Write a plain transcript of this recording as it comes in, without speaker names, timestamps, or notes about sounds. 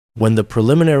When the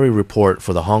preliminary report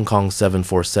for the Hong Kong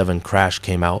 747 crash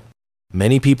came out,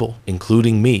 many people,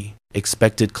 including me,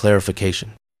 expected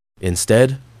clarification.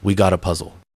 Instead, we got a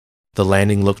puzzle. The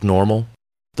landing looked normal.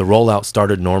 The rollout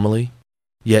started normally.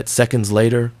 Yet seconds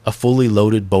later, a fully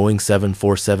loaded Boeing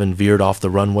 747 veered off the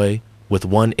runway with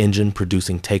one engine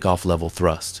producing takeoff-level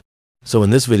thrust. So in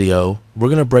this video, we're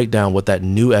going to break down what that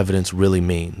new evidence really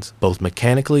means, both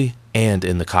mechanically and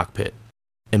in the cockpit.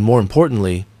 And more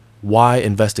importantly, why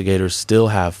investigators still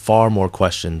have far more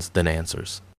questions than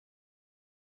answers.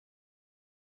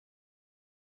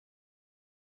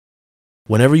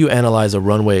 Whenever you analyze a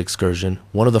runway excursion,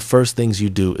 one of the first things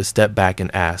you do is step back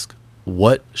and ask,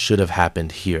 what should have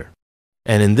happened here?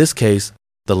 And in this case,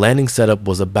 the landing setup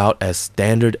was about as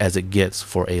standard as it gets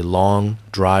for a long,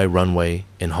 dry runway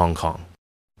in Hong Kong.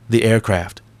 The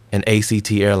aircraft, an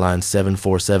ACT Airlines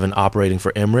 747 operating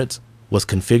for Emirates, was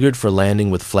configured for landing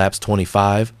with flaps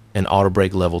 25 and auto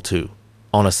brake level 2.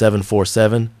 On a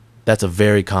 747, that's a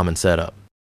very common setup.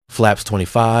 Flaps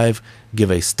 25 give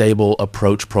a stable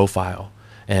approach profile,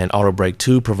 and auto brake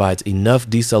 2 provides enough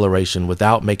deceleration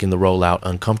without making the rollout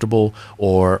uncomfortable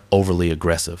or overly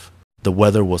aggressive. The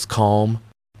weather was calm,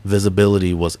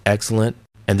 visibility was excellent,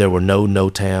 and there were no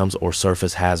NOTAMs or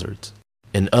surface hazards.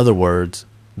 In other words,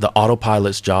 the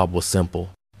autopilot's job was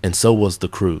simple, and so was the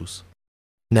crew's.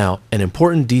 Now, an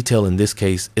important detail in this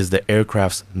case is the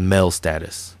aircraft's MEL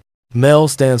status. MEL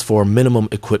stands for Minimum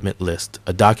Equipment List,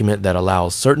 a document that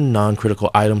allows certain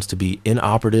non-critical items to be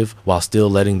inoperative while still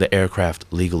letting the aircraft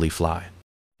legally fly.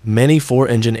 Many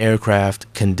four-engine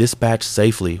aircraft can dispatch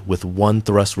safely with one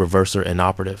thrust reverser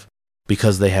inoperative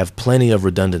because they have plenty of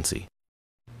redundancy.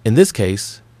 In this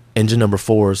case, engine number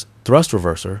 4's thrust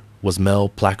reverser was MEL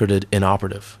placarded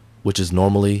inoperative, which is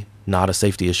normally not a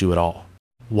safety issue at all.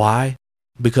 Why?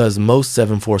 Because most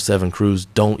 747 crews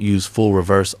don't use full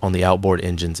reverse on the outboard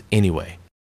engines anyway.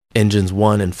 Engines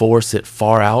 1 and 4 sit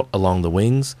far out along the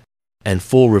wings, and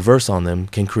full reverse on them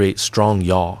can create strong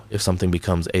yaw if something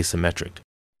becomes asymmetric.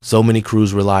 So many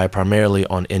crews rely primarily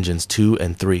on engines 2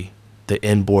 and 3, the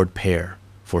inboard pair,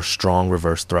 for strong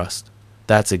reverse thrust.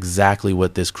 That's exactly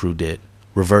what this crew did.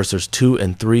 Reversers 2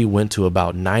 and 3 went to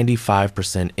about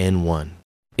 95% N1.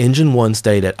 Engine 1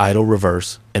 stayed at idle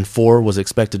reverse, and 4 was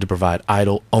expected to provide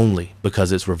idle only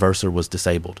because its reverser was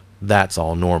disabled. That's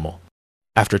all normal.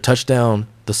 After touchdown,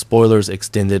 the spoilers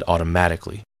extended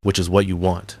automatically, which is what you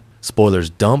want. Spoilers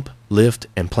dump, lift,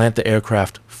 and plant the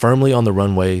aircraft firmly on the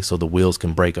runway so the wheels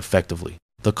can brake effectively.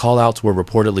 The callouts were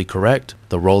reportedly correct,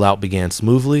 the rollout began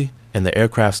smoothly, and the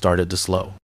aircraft started to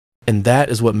slow. And that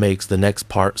is what makes the next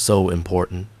part so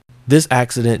important. This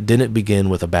accident didn't begin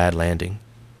with a bad landing.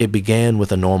 It began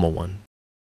with a normal one.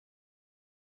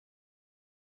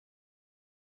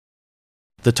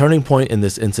 The turning point in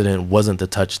this incident wasn't the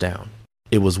touchdown.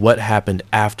 It was what happened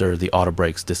after the auto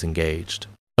brakes disengaged.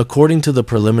 According to the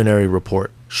preliminary report,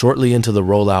 shortly into the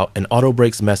rollout, an auto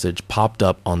brakes message popped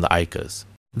up on the ICAs.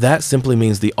 That simply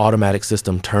means the automatic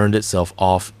system turned itself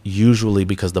off, usually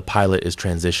because the pilot is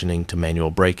transitioning to manual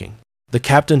braking. The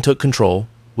captain took control,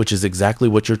 which is exactly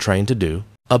what you're trained to do.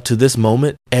 Up to this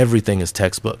moment, everything is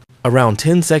textbook. Around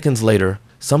 10 seconds later,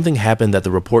 something happened that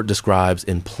the report describes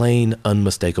in plain,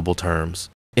 unmistakable terms.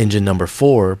 Engine number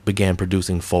 4 began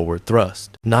producing forward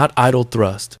thrust. Not idle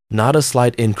thrust, not a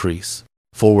slight increase.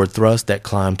 Forward thrust that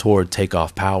climbed toward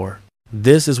takeoff power.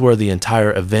 This is where the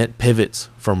entire event pivots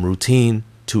from routine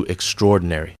to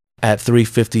extraordinary. At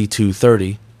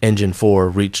 3:52:30, engine 4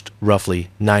 reached roughly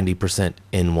 90%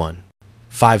 N1.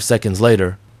 5 seconds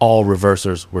later, all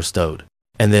reversers were stowed.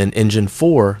 And then engine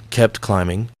 4 kept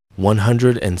climbing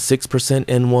 106%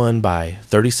 N1 by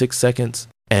 36 seconds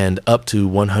and up to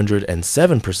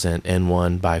 107%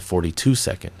 N1 by 42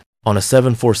 seconds. On a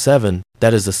 747,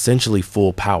 that is essentially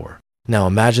full power. Now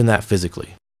imagine that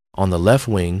physically. On the left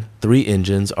wing, 3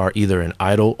 engines are either in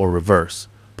idle or reverse,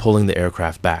 pulling the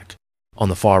aircraft back. On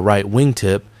the far right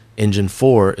wingtip, engine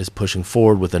 4 is pushing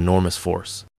forward with enormous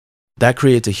force. That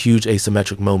creates a huge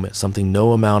asymmetric moment, something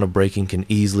no amount of braking can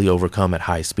easily overcome at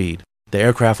high speed. The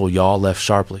aircraft will yaw left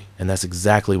sharply, and that's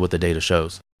exactly what the data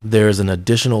shows. There is an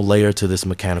additional layer to this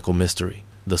mechanical mystery,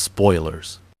 the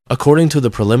spoilers. According to the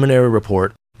preliminary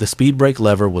report, the speed brake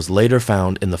lever was later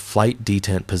found in the flight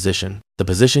detent position, the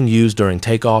position used during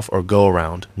takeoff or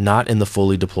go-around, not in the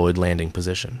fully deployed landing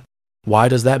position. Why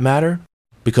does that matter?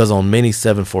 Because on many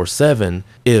 747,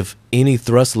 if any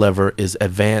thrust lever is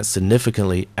advanced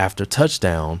significantly after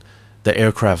touchdown, the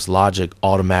aircraft's logic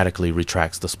automatically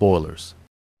retracts the spoilers.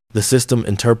 The system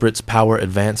interprets power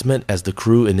advancement as the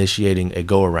crew initiating a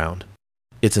go-around.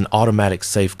 It's an automatic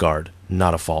safeguard,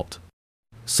 not a fault.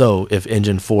 So, if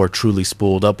engine 4 truly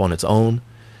spooled up on its own,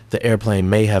 the airplane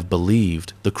may have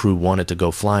believed the crew wanted to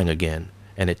go flying again,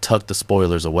 and it tucked the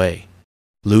spoilers away.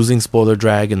 Losing spoiler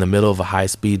drag in the middle of a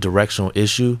high-speed directional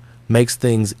issue makes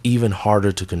things even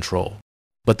harder to control.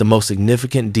 But the most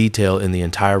significant detail in the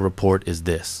entire report is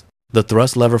this. The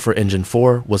thrust lever for engine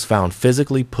 4 was found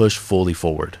physically pushed fully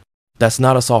forward. That's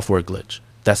not a software glitch.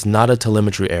 That's not a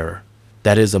telemetry error.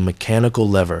 That is a mechanical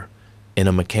lever in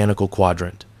a mechanical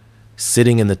quadrant,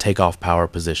 sitting in the takeoff power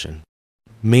position.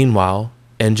 Meanwhile,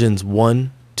 engines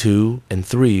 1, 2, and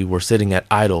 3 were sitting at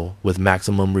idle with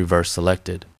maximum reverse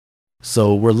selected.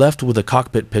 So we're left with a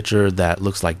cockpit picture that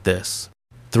looks like this.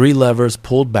 3 levers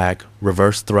pulled back,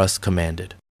 reverse thrust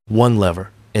commanded. 1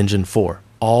 lever, engine 4,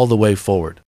 all the way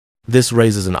forward. This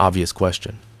raises an obvious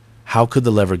question. How could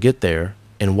the lever get there,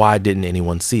 and why didn't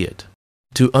anyone see it?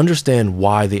 To understand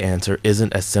why the answer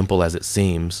isn't as simple as it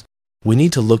seems, we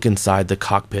need to look inside the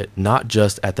cockpit not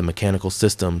just at the mechanical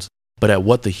systems, but at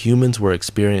what the humans were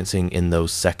experiencing in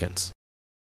those seconds.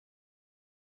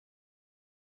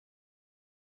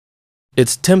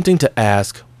 It's tempting to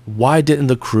ask, why didn't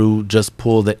the crew just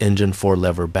pull the engine 4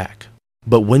 lever back?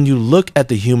 But when you look at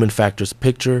the human factors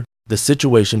picture, the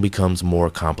situation becomes more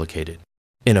complicated.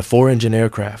 In a 4-engine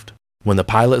aircraft, when the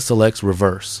pilot selects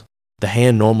reverse, the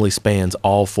hand normally spans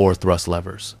all 4 thrust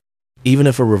levers. Even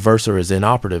if a reverser is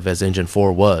inoperative as engine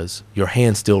 4 was, your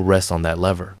hand still rests on that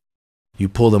lever. You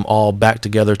pull them all back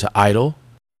together to idle,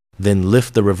 then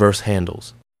lift the reverse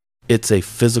handles. It's a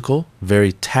physical,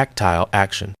 very tactile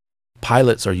action.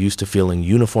 Pilots are used to feeling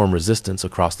uniform resistance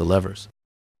across the levers.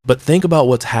 But think about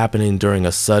what's happening during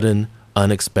a sudden,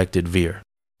 unexpected veer.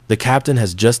 The captain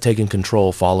has just taken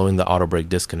control following the auto brake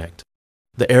disconnect.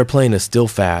 The airplane is still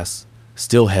fast,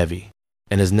 still heavy,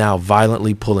 and is now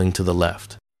violently pulling to the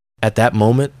left. At that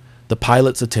moment, the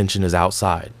pilot's attention is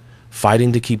outside,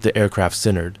 fighting to keep the aircraft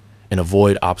centered and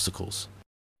avoid obstacles.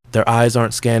 Their eyes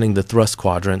aren't scanning the thrust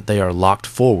quadrant, they are locked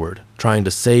forward, trying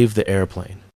to save the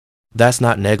airplane. That's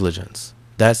not negligence.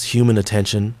 That's human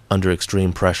attention under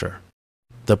extreme pressure.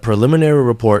 The preliminary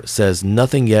report says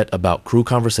nothing yet about crew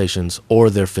conversations or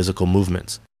their physical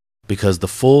movements, because the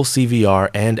full CVR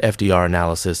and FDR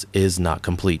analysis is not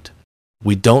complete.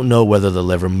 We don't know whether the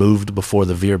lever moved before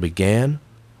the veer began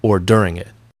or during it.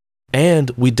 And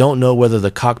we don't know whether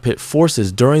the cockpit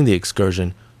forces during the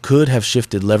excursion could have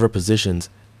shifted lever positions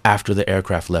after the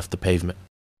aircraft left the pavement.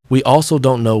 We also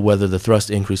don't know whether the thrust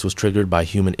increase was triggered by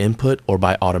human input or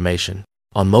by automation.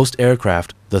 On most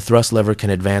aircraft, the thrust lever can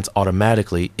advance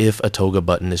automatically if a toga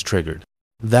button is triggered.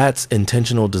 That's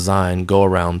intentional design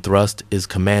go-around thrust is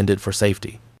commanded for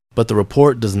safety. But the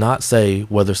report does not say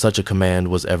whether such a command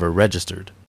was ever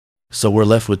registered. So we're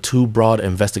left with 2 broad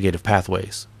investigative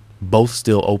pathways, both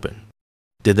still open.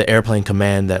 Did the airplane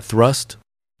command that thrust,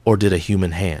 or did a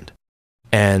human hand?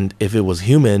 And if it was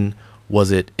human,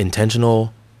 was it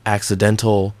intentional,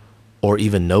 accidental, or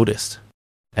even noticed?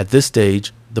 At this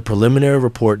stage, the preliminary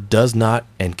report does not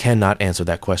and cannot answer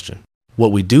that question.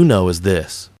 What we do know is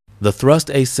this. The thrust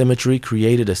asymmetry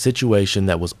created a situation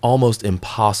that was almost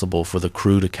impossible for the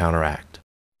crew to counteract.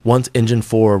 Once engine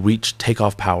 4 reached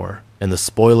takeoff power and the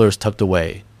spoilers tucked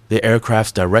away, the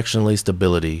aircraft's directional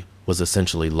stability was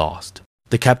essentially lost.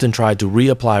 The captain tried to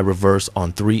reapply reverse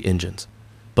on 3 engines,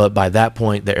 but by that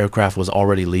point the aircraft was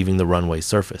already leaving the runway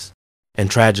surface. And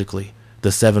tragically,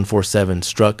 the 747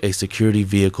 struck a security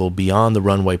vehicle beyond the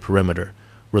runway perimeter,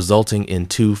 resulting in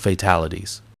 2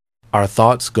 fatalities. Our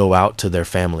thoughts go out to their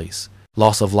families.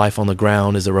 Loss of life on the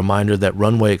ground is a reminder that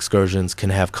runway excursions can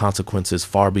have consequences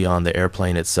far beyond the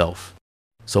airplane itself.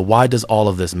 So why does all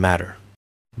of this matter?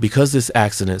 Because this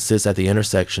accident sits at the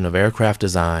intersection of aircraft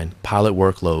design, pilot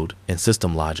workload, and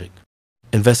system logic.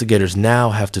 Investigators now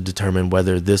have to determine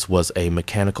whether this was a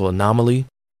mechanical anomaly,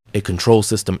 a control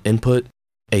system input,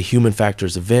 a human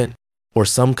factors event, or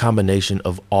some combination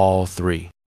of all 3.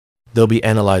 They'll be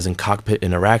analyzing cockpit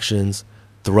interactions,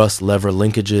 thrust lever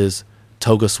linkages,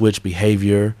 toga switch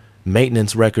behavior,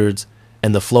 maintenance records,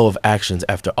 and the flow of actions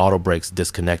after auto brakes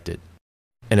disconnected.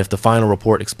 And if the final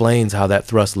report explains how that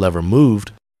thrust lever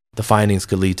moved, the findings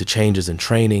could lead to changes in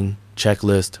training,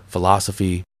 checklist,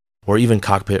 philosophy, or even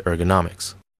cockpit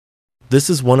ergonomics. This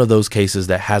is one of those cases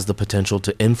that has the potential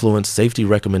to influence safety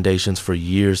recommendations for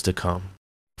years to come.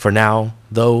 For now,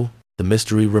 though, the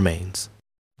mystery remains.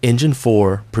 Engine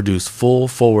 4 produced full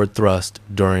forward thrust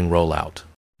during rollout.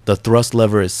 The thrust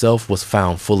lever itself was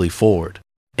found fully forward,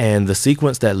 and the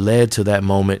sequence that led to that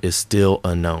moment is still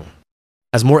unknown.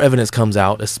 As more evidence comes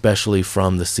out, especially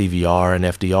from the CVR and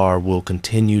FDR, we'll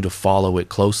continue to follow it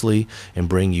closely and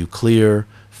bring you clear,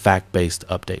 fact-based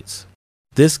updates.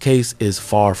 This case is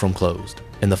far from closed,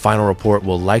 and the final report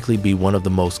will likely be one of the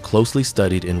most closely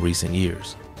studied in recent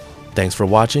years. Thanks for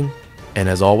watching, and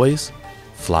as always,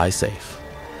 fly safe.